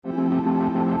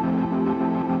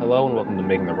Hello and welcome to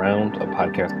Making the Round, a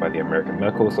podcast by the American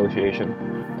Medical Association.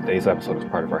 Today's episode is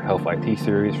part of our Health IT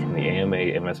series from the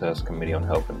AMA-MSS Committee on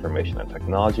Health Information and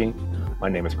Technology. My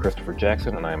name is Christopher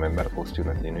Jackson and I am a medical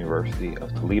student at the University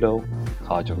of Toledo,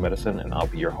 College of Medicine, and I'll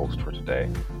be your host for today.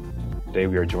 Today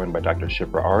we are joined by Dr.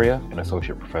 Shipra Arya, an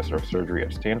Associate Professor of Surgery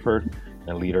at Stanford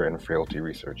and leader in frailty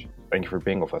research. Thank you for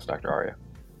being with us, Dr. Arya.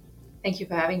 Thank you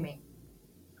for having me.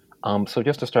 So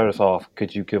just to start us off,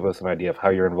 could you give us an idea of how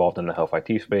you're involved in the health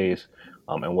IT space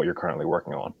and what you're currently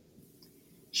working on?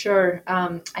 Sure.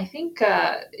 I think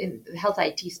in the health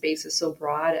IT space is so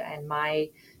broad, and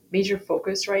my major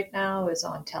focus right now is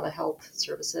on telehealth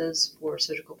services for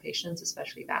surgical patients,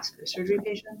 especially vascular surgery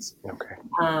patients, Okay.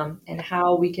 and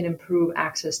how we can improve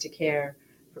access to care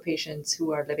for patients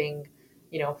who are living,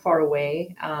 far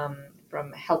away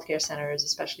from healthcare centers,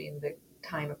 especially in the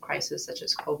time of crisis such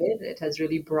as COVID. It has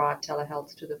really brought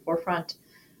telehealth to the forefront,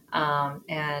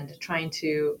 and trying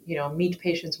to, meet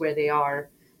patients where they are.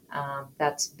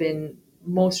 That's been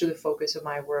most of the focus of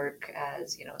my work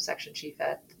as, section chief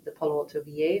at the Palo Alto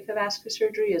VA for vascular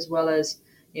surgery, as well as,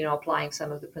 applying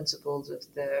some of the principles of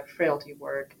the frailty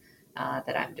work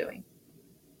that I'm doing.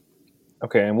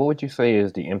 Okay, and what would you say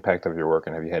is the impact of your work,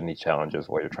 and have you had any challenges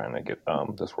while you're trying to get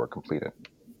this work completed?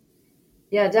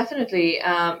 Yeah, definitely.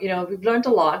 We've learned a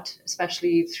lot,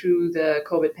 especially through the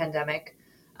COVID pandemic.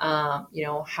 How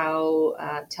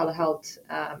telehealth,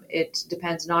 it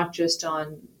depends not just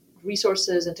on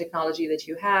resources and technology that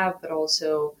you have, but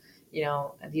also,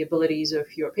 the abilities of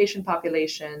your patient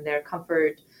population, their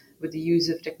comfort with the use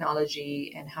of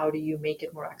technology, and how do you make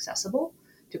it more accessible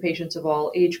to patients of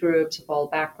all age groups, of all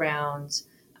backgrounds,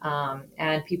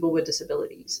 and people with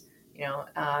disabilities.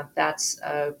 That's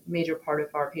a major part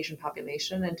of our patient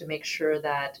population, and to make sure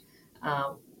that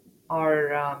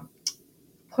our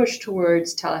push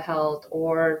towards telehealth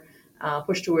or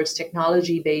push towards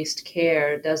technology-based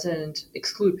care doesn't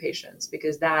exclude patients,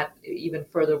 because that even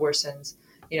further worsens,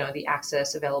 the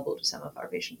access available to some of our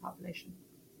patient population.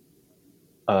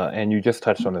 And you just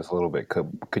touched on this a little bit.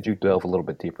 Could you delve a little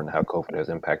bit deeper into how COVID has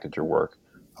impacted your work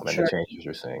and the Sure. changes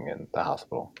you're seeing in the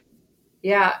hospital?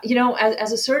 Yeah,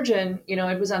 as a surgeon,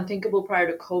 it was unthinkable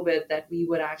prior to COVID that we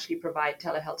would actually provide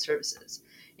telehealth services.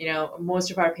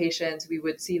 Most of our patients, we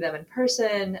would see them in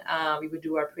person, we would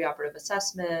do our preoperative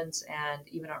assessments and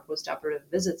even our postoperative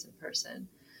visits in person.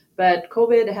 But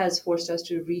COVID has forced us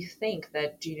to rethink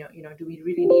that, do we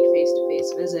really need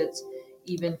face-to-face visits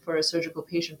even for a surgical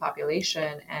patient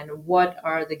population? And what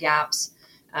are the gaps?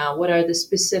 What are the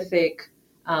specific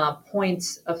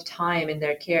points of time in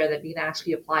their care that we can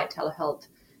actually apply telehealth,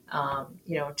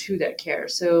 to their care.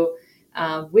 So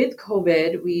with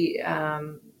COVID, we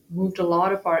moved a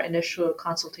lot of our initial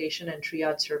consultation and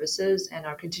triage services and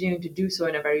are continuing to do so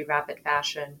in a very rapid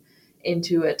fashion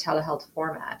into a telehealth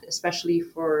format, especially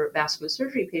for vascular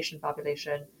surgery patient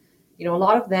population. A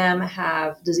lot of them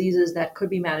have diseases that could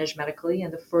be managed medically,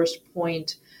 and the first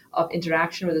point of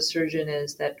interaction with a surgeon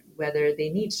is that whether they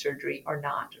need surgery or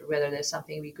not, or whether there's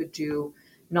something we could do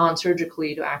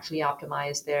non-surgically to actually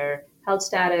optimize their health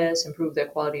status, improve their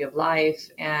quality of life,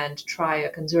 and try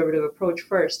a conservative approach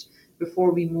first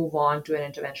before we move on to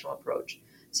an interventional approach.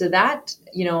 So that,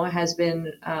 has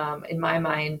been, in my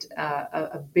mind,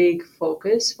 a big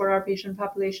focus for our patient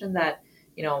population. That,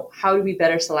 how do we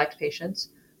better select patients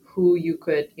who you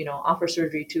could, offer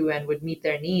surgery to and would meet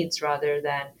their needs, rather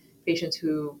than patients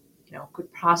who,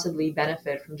 could possibly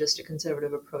benefit from just a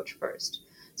conservative approach first.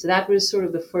 So that was sort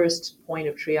of the first point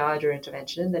of triage or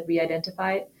intervention that we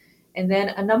identified. And then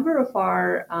a number of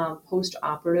our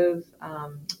post-operative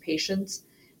patients,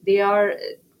 they are,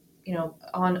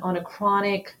 on a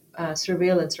chronic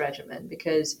surveillance regimen,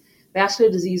 because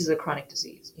vascular disease is a chronic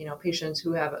disease. Patients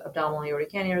who have abdominal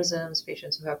aortic aneurysms,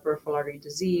 patients who have peripheral artery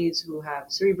disease, who have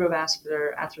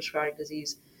cerebrovascular atherosclerotic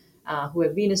disease, who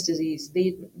have venous disease,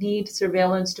 they need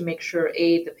surveillance to make sure,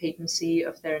 A, the patency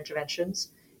of their interventions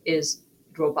is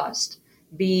robust,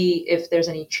 B, if there's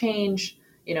any change,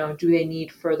 do they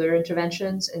need further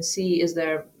interventions, and C, is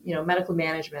there, medical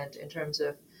management in terms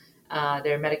of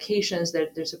their medications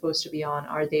that they're supposed to be on,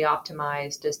 are they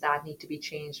optimized? Does that need to be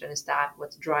changed? And is that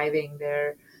what's driving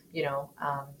their,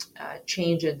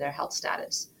 change in their health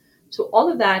status? So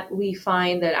all of that we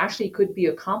find that actually could be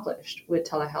accomplished with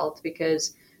telehealth,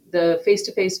 because the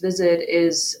face-to-face visit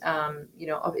is,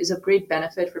 is of great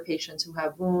benefit for patients who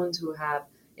have wounds, who have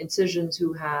incisions,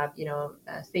 who have,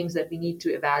 things that we need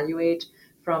to evaluate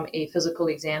from a physical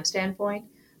exam standpoint.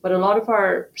 But a lot of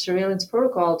our surveillance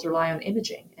protocols rely on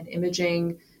imaging, and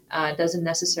imaging doesn't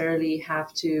necessarily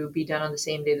have to be done on the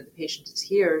same day that the patient is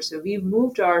here. So we've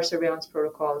moved our surveillance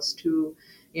protocols to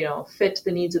fit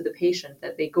the needs of the patient,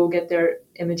 that they go get their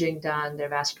imaging done, their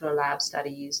vascular lab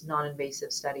studies,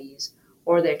 non-invasive studies,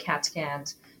 or their CAT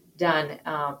scans done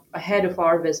ahead of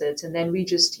our visits. And then we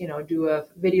just, do a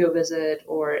video visit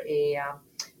or a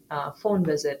phone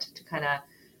visit to kind of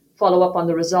follow up on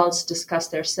the results, discuss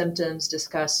their symptoms,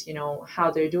 discuss,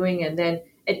 how they're doing. And then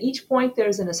at each point,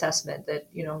 there's an assessment that,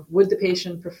 would the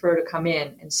patient prefer to come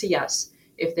in and see us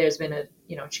if there's been a,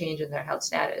 change in their health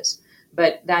status.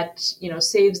 But that,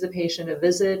 saves the patient a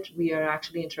visit. We are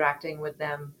actually interacting with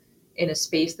them in a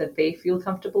space that they feel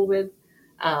comfortable with.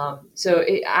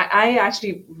 I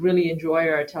actually really enjoy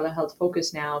our telehealth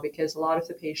focus now, because a lot of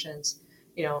the patients,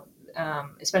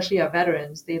 especially our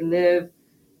veterans, they live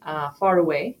far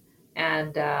away.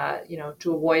 And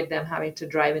to avoid them having to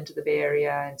drive into the Bay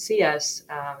Area and see us,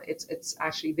 it's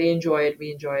actually, they enjoy it,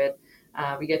 we enjoy it.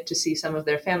 We get to see some of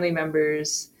their family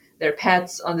members, their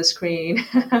pets on the screen,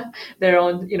 their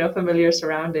own familiar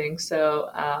surroundings. So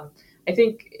I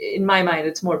think in my mind,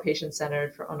 it's more patient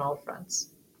centered on all fronts.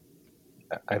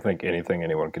 I think anything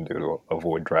anyone can do to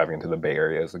avoid driving into the Bay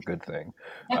Area is a good thing.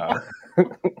 Uh,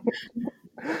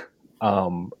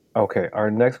 okay,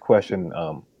 our next question.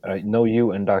 I know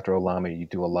you and Dr. Olami, you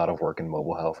do a lot of work in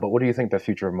mobile health, but what do you think the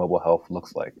future of mobile health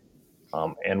looks like?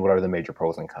 And what are the major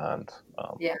pros and cons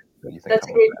Yeah, that you think that's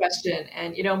come a with great that? question.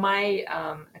 And my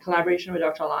collaboration with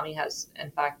Dr. Alami has,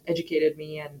 in fact, educated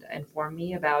me and informed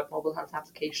me about mobile health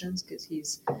applications, because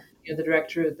he's the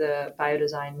director of the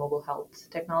BioDesign mobile health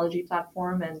technology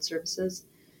platform and services.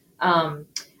 Um,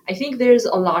 I think there's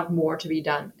a lot more to be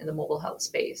done in the mobile health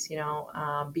space.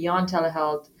 Beyond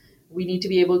telehealth, we need to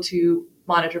be able to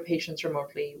monitor patients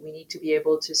remotely. We need to be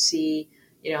able to see,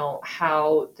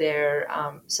 how their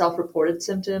self-reported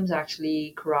symptoms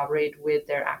actually corroborate with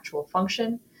their actual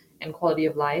function and quality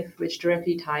of life, which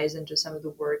directly ties into some of the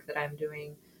work that I'm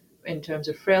doing in terms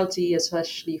of frailty,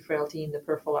 especially frailty in the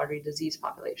peripheral artery disease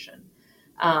population.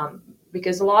 Um,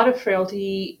 because a lot of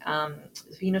frailty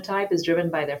phenotype is driven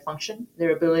by their function,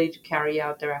 their ability to carry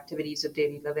out their activities of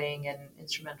daily living and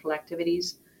instrumental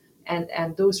activities.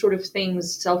 And those sort of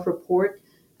things self-report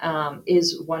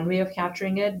is one way of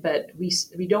capturing it, but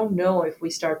we don't know if we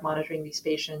start monitoring these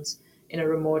patients in a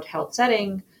remote health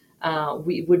setting,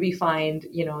 we find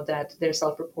that their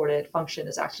self-reported function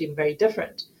is actually very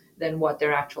different than what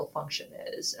their actual function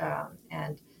is.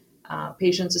 And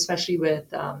patients, especially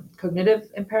with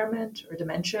cognitive impairment or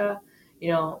dementia,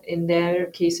 in their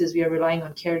cases, we are relying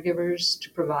on caregivers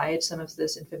to provide some of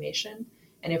this information.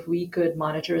 And if we could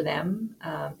monitor them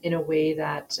in a way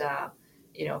that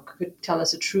could tell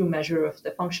us a true measure of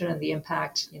the function and the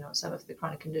impact, some of the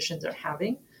chronic conditions are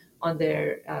having on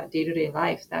their day-to-day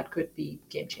life, that could be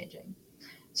game-changing.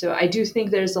 So I do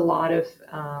think there's a lot of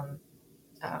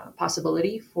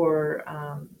possibility for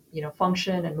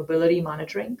function and mobility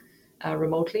monitoring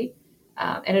remotely.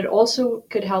 And it also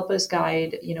could help us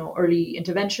guide, early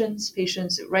interventions.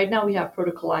 Patients, right now we have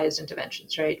protocolized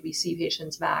interventions, right? We see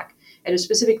patients back at a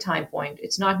specific time point.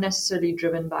 It's not necessarily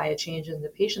driven by a change in the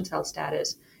patient's health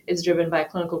status. It's driven by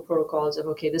clinical protocols of,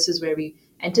 okay, this is where we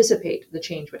anticipate the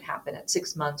change would happen at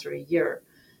 6 months or a year.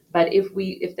 But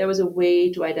if there was a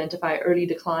way to identify early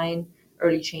decline,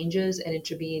 early changes, and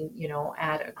intervene,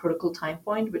 at a critical time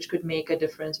point, which could make a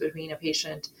difference between a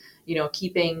patient,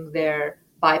 keeping their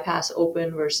bypass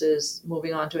open versus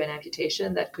moving on to an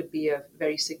amputation, that could be a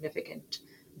very significant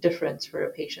difference for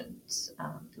a patient's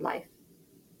life.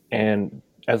 And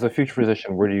as a future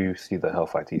physician, where do you see the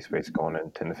health IT space going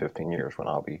in 10 to 15 years when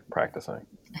I'll be practicing?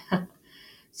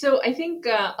 So I think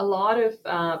a lot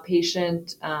of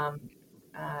patient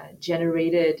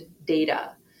generated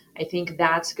data, I think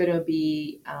that's going to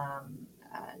be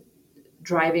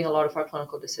driving a lot of our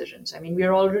clinical decisions. I mean, we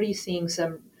are already seeing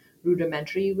some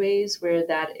rudimentary ways where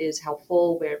that is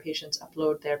helpful, where patients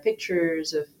upload their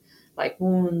pictures of like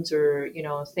wounds or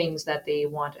things that they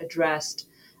want addressed,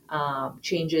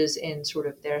 changes in sort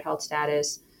of their health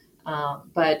status.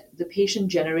 But the patient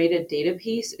generated data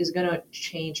piece is going to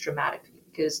change dramatically,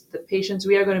 because the patients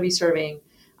we are going to be serving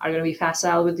are going to be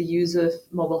facile with the use of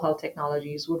mobile health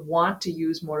technologies, would want to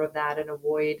use more of that and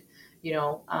avoid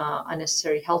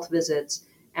unnecessary health visits,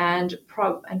 and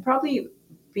probably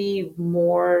be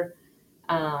more,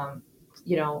 um,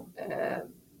 you know, uh,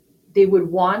 they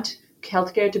would want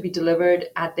healthcare to be delivered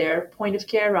at their point of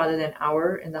care rather than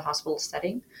our in the hospital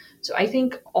setting. So I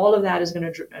think all of that is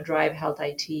going to drive health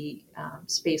IT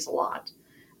space a lot.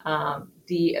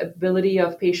 The ability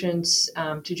of patients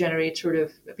to generate sort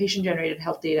of patient generated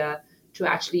health data to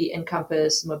actually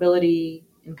encompass mobility,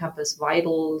 encompass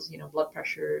vitals, blood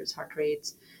pressures, heart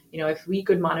rates. If we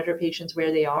could monitor patients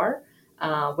where they are,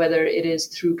 whether it is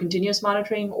through continuous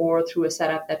monitoring or through a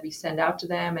setup that we send out to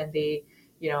them and they,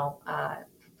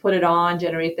 put it on,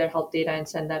 generate their health data, and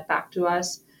send that back to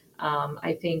us.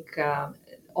 I think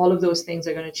all of those things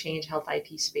are going to change health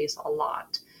IT space a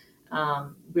lot.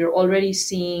 We're already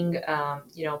seeing,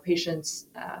 patients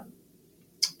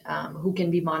who can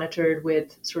be monitored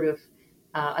with sort of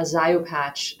a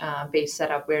Ziopatch based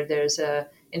setup where there's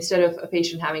instead of a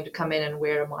patient having to come in and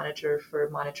wear a monitor for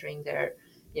monitoring their,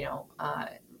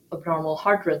 abnormal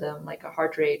heart rhythm, like a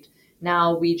heart rate,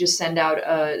 now we just send out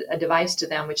a device to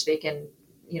them which they can,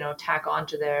 tack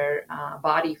onto their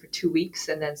body for 2 weeks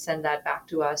and then send that back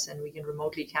to us, and we can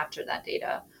remotely capture that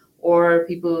data. Or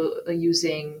people are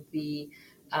using the,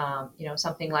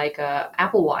 something like a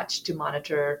Apple Watch to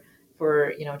monitor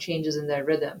for, changes in their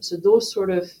rhythm. So those sort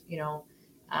of,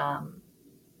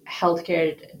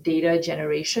 healthcare data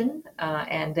generation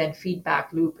and then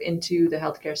feedback loop into the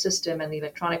healthcare system and the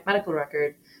electronic medical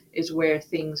record is where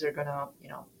things are going to,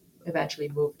 eventually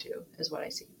move to, is what I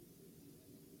see.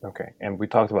 Okay, and we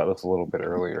talked about this a little bit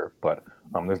earlier, but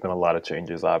there's been a lot of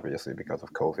changes, obviously, because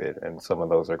of COVID, and some of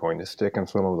those are going to stick and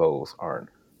some of those aren't.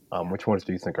 Which ones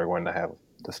do you think are going to have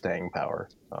the staying power?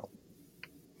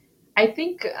 I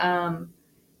think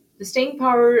the staying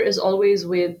power is always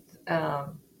with,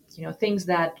 things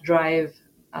that drive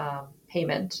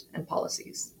payment and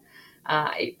policies.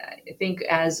 I think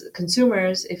as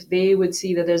consumers, if they would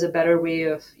see that there's a better way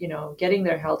of, getting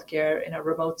their healthcare in a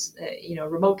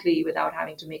remotely without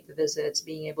having to make the visits,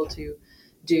 being able to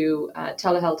do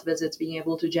telehealth visits, being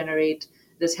able to generate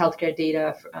this healthcare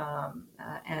data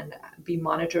and be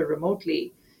monitored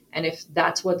remotely. And if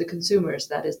that's what the consumers,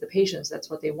 that is the patients, that's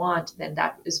what they want, then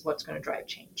that is what's going to drive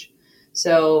change.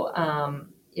 So,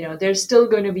 there's still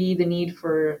going to be the need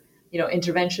for,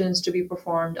 interventions to be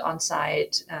performed on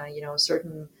site,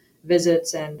 certain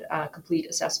visits and complete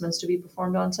assessments to be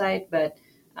performed on site. But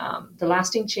the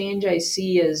lasting change I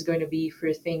see is going to be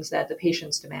for things that the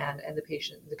patients demand and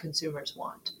the consumers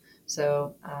want.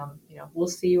 So, we'll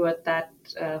see what that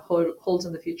holds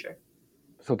in the future.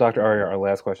 So, Dr. Arya, our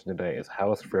last question today is: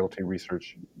 how is frailty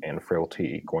research and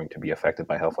frailty going to be affected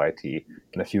by health IT in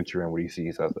the future, and what do you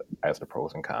see as the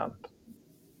pros and cons?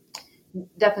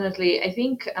 Definitely. I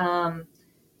think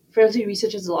frailty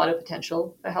research has a lot of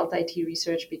potential for health IT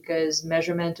research because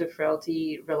measurement of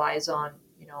frailty relies on,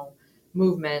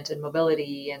 movement and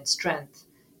mobility and strength.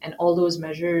 And all those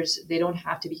measures, they don't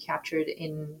have to be captured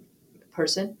in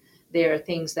person. They are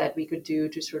things that we could do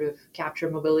to sort of capture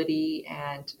mobility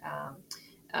and,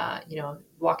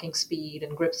 walking speed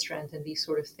and grip strength and these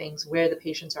sort of things where the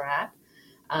patients are at.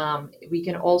 We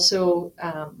can also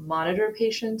monitor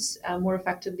patients more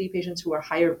effectively, patients who are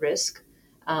higher risk.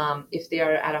 If they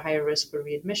are at a higher risk for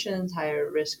readmissions, higher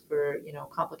risk for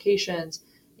complications,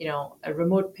 a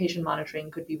remote patient monitoring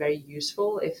could be very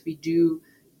useful. If we do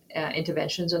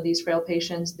interventions on these frail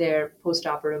patients, their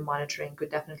postoperative monitoring could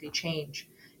definitely change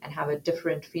and have a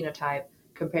different phenotype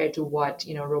compared to what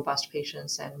robust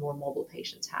patients and more mobile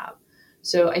patients have.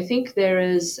 So I think there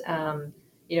is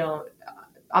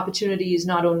opportunities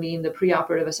not only in the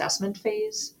preoperative assessment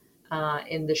phase,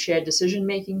 in the shared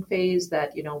decision-making phase,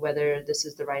 that whether this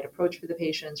is the right approach for the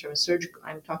patients from a surgical.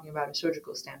 I'm talking about a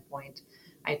surgical standpoint.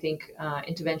 I think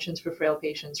interventions for frail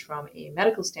patients from a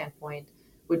medical standpoint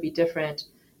would be different.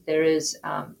 There is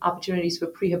opportunities for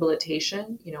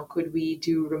prehabilitation. Could we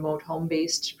do remote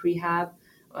home-based prehab,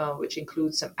 which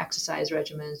includes some exercise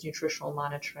regimens, nutritional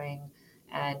monitoring,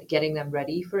 and getting them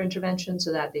ready for intervention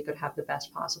so that they could have the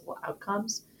best possible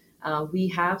outcomes. We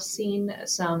have seen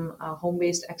some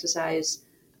home-based exercise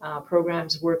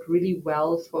programs work really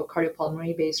well for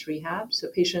cardiopulmonary-based rehab. So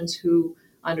patients who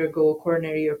undergo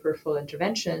coronary or peripheral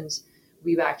interventions,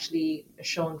 we've actually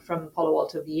shown from Palo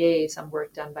Alto VA some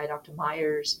work done by Dr.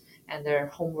 Myers and their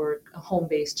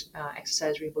home-based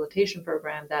exercise rehabilitation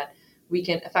program that we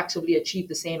can effectively achieve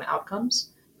the same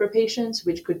outcomes for patients,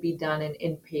 which could be done in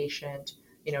inpatient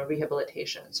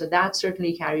rehabilitation. So that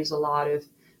certainly carries a lot of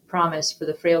promise for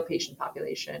the frail patient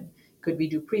population. Could we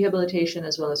do prehabilitation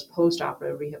as well as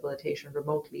postoperative rehabilitation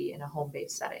remotely in a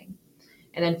home-based setting?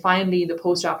 And then finally, the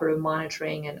postoperative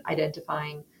monitoring and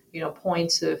identifying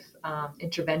points of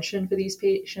intervention for these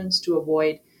patients to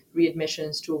avoid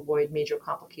readmissions, to avoid major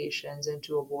complications, and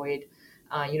to avoid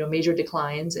major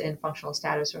declines in functional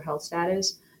status or health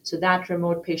status. So that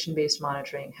remote patient-based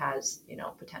monitoring has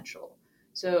potential.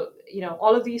 So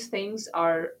all of these things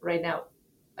are right now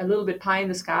a little bit pie in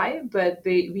the sky, but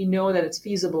we know that it's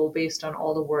feasible based on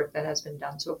all the work that has been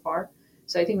done so far.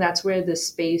 So I think that's where the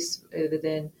space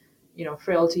within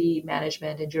frailty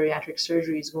management and geriatric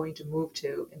surgery is going to move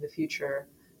to in the future.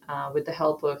 with the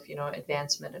help of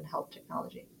advancement in health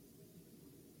technology.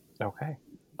 Okay.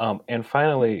 And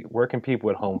finally, where can people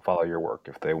at home follow your work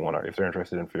if they're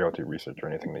interested in fertility research or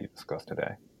anything that you discussed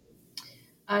today?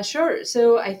 Sure.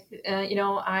 So I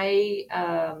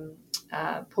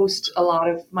post a lot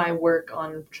of my work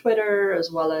on Twitter as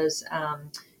well as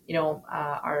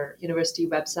our university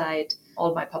website. All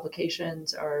of my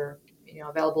publications are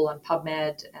available on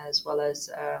PubMed as well as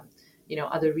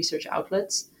other research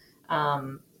outlets.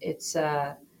 It's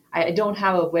I don't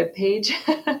have a web page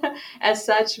as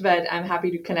such, but I'm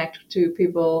happy to connect to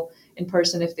people in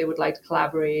person if they would like to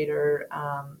collaborate. Or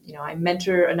I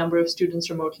mentor a number of students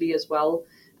remotely as well,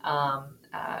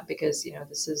 because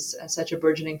this is such a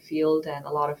burgeoning field and a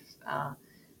lot of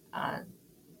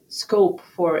scope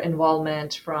for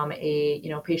involvement from a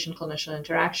patient clinician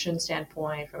interaction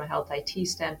standpoint, from a health IT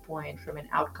standpoint, from an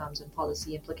outcomes and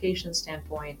policy implication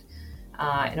standpoint,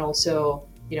 and also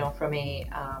from a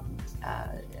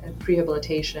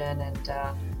rehabilitation and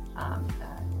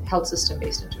health system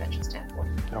based intervention standpoint.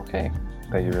 Okay,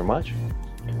 thank you very much.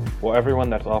 Well, everyone,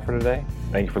 that's all for today.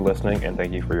 Thank you for listening, and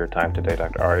thank you for your time today,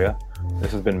 Dr. Arya.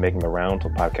 This has been Making the Rounds, a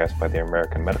podcast by the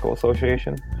American Medical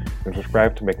Association. You can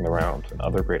subscribe to Making the Rounds and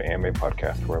other great AMA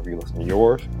podcasts wherever you listen to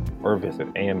yours, or visit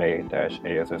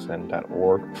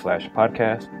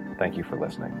ama-assn.org/podcast. Thank you for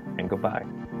listening, and goodbye.